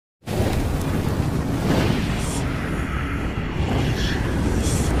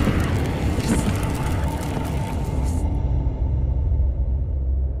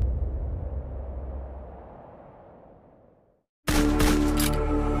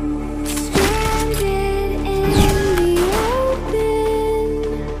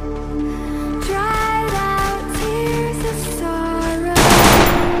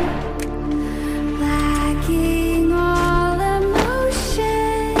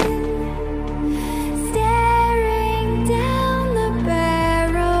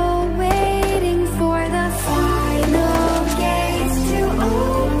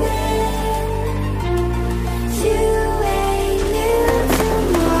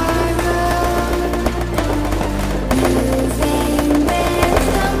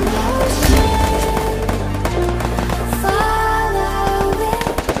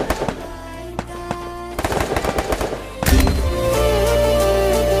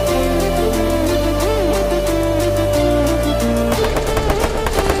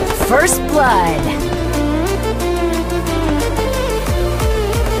First blood.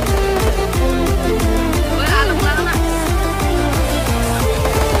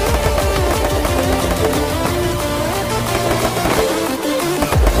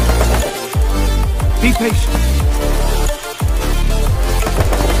 Be patient.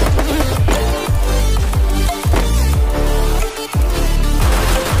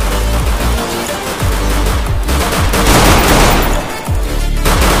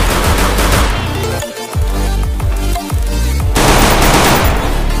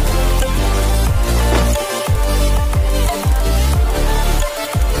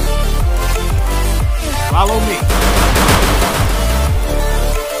 Follow me.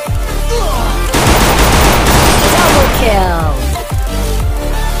 Double kill.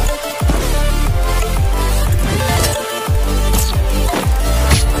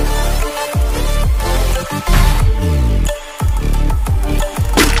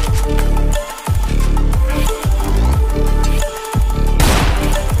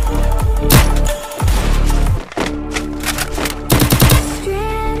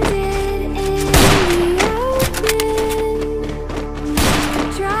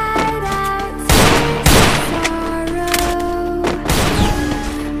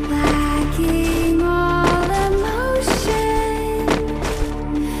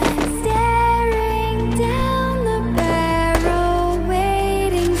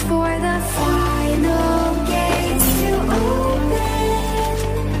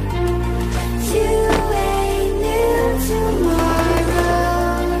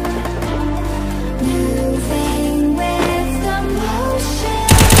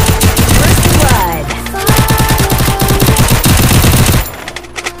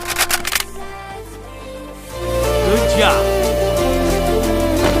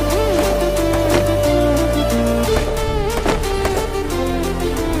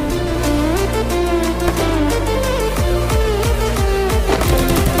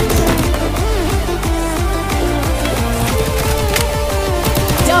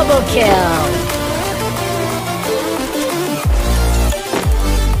 Double kill.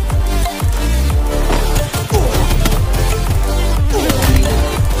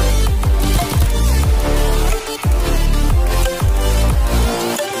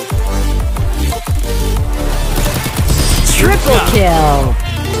 Triple kill.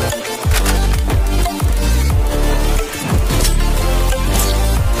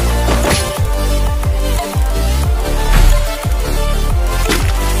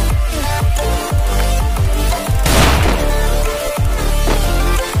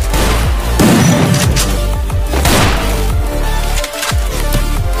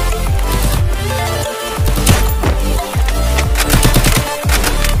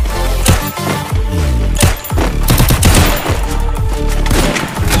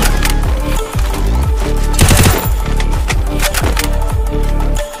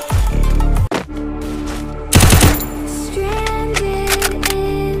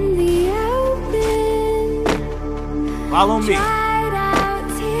 Follow me.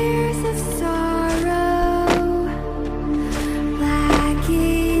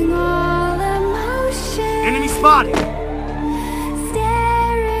 Enemy spotted.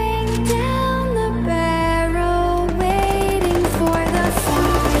 Staring down the barrel, waiting for the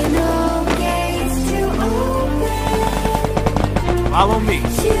final gates to open. Follow me.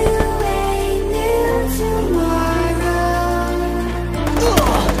 To a new tomorrow.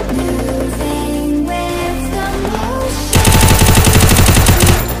 Moving with the motion.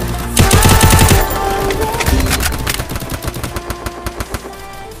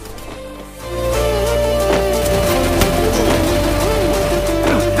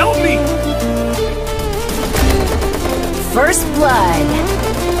 Help me. First blood.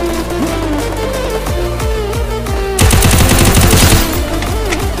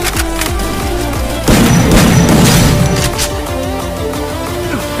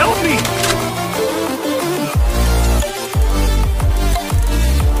 Help me.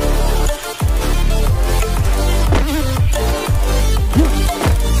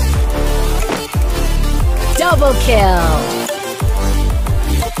 Double kill.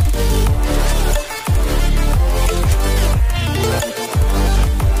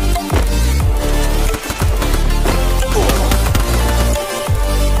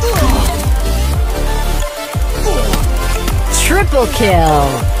 Triple kill.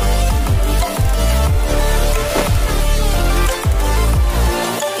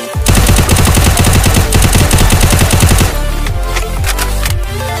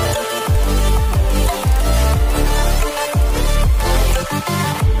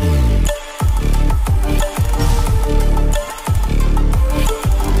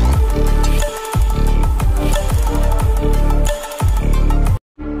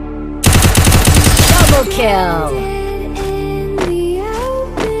 kill. In the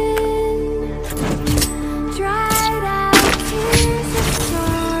open, dried out tears of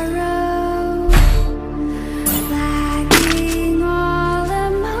sorrow, lacking all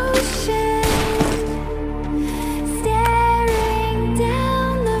emotion, staring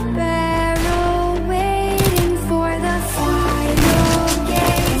down the barrel, waiting for the final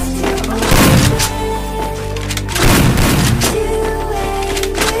gates to open to a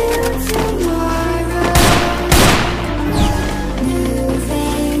new tomorrow.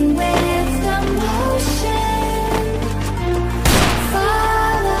 Moving with the motion,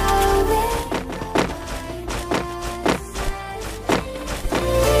 following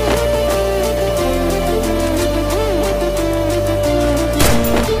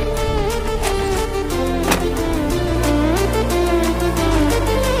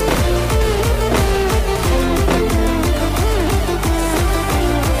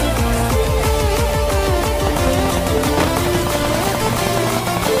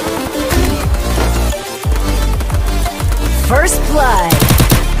First blood.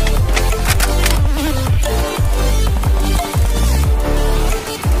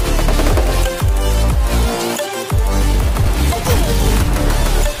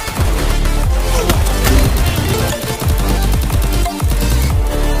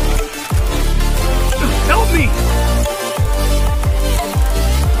 Help me!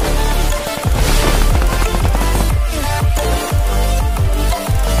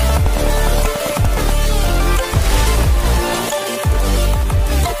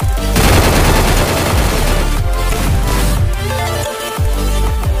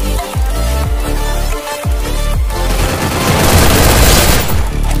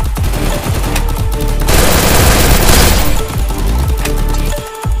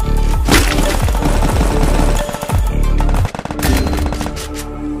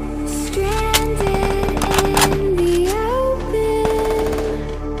 stranded in the open,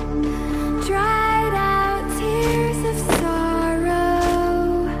 dried out tears of sorrow,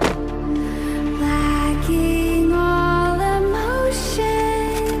 lacking all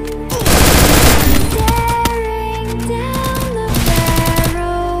emotion, staring down the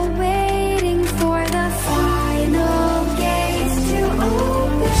barrel, waiting for the final gates to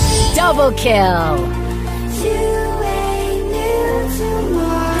open Double kill. to a new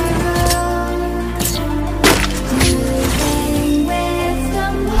tomorrow. Moving with the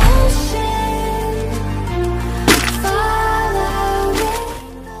motion, following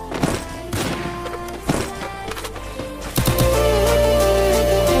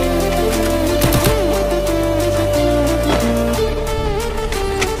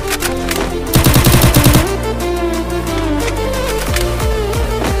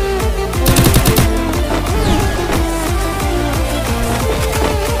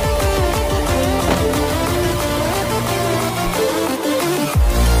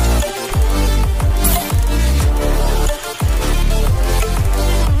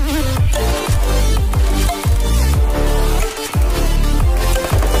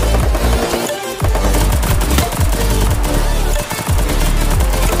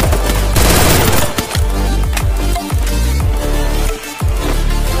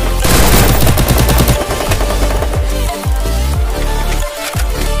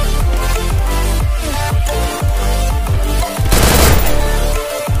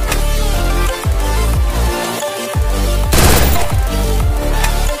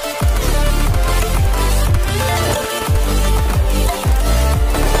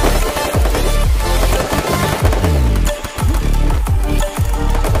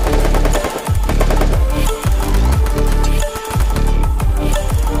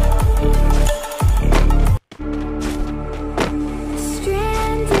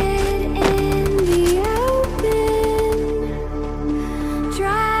stranded in the open,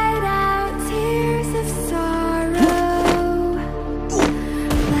 dried out tears of sorrow,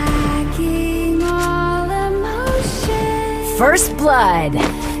 lacking all emotion, First blood.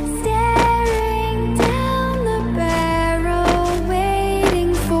 staring down the barrel,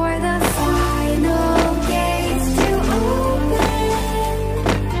 waiting for the final gates to open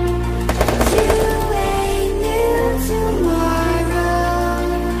to a new tomorrow.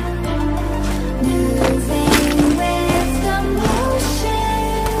 Moving with the motion,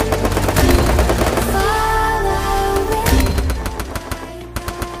 following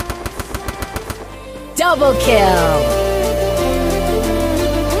Double kill.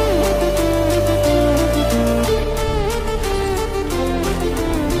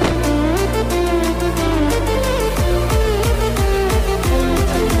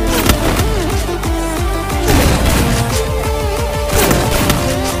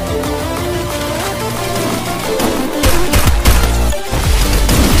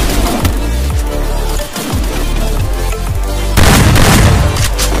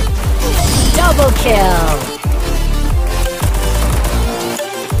 kill.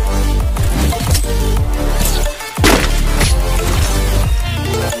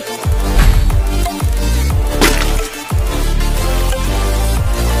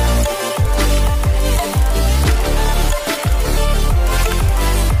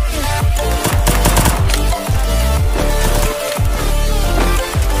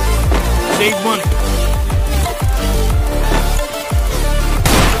 Save money.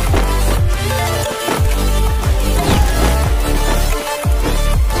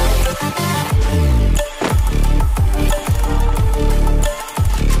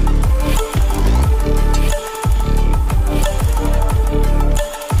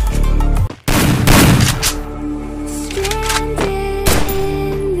 Stranded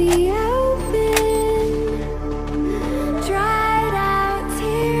in the open, dried out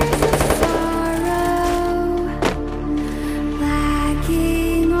tears of sorrow,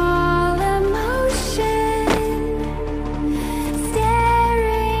 lacking all emotion,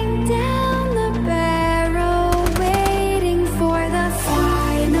 staring down the barrel, waiting for the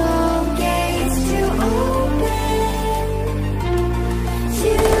final gates to open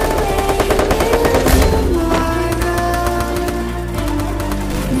to a new tomorrow.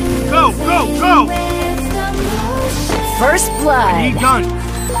 Go, go, go! With the motion, First Need blood. gun.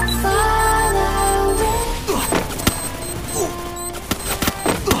 follow it.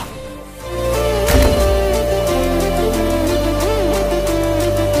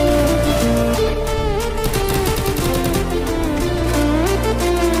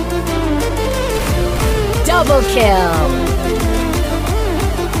 Double kill.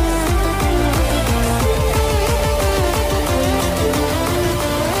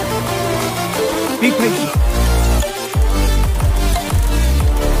 Be patient.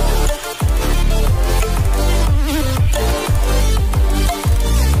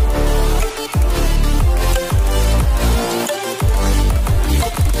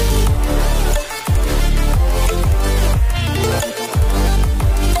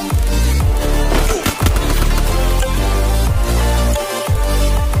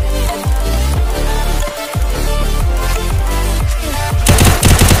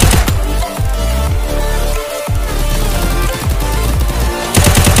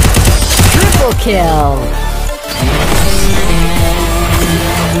 Triple kill.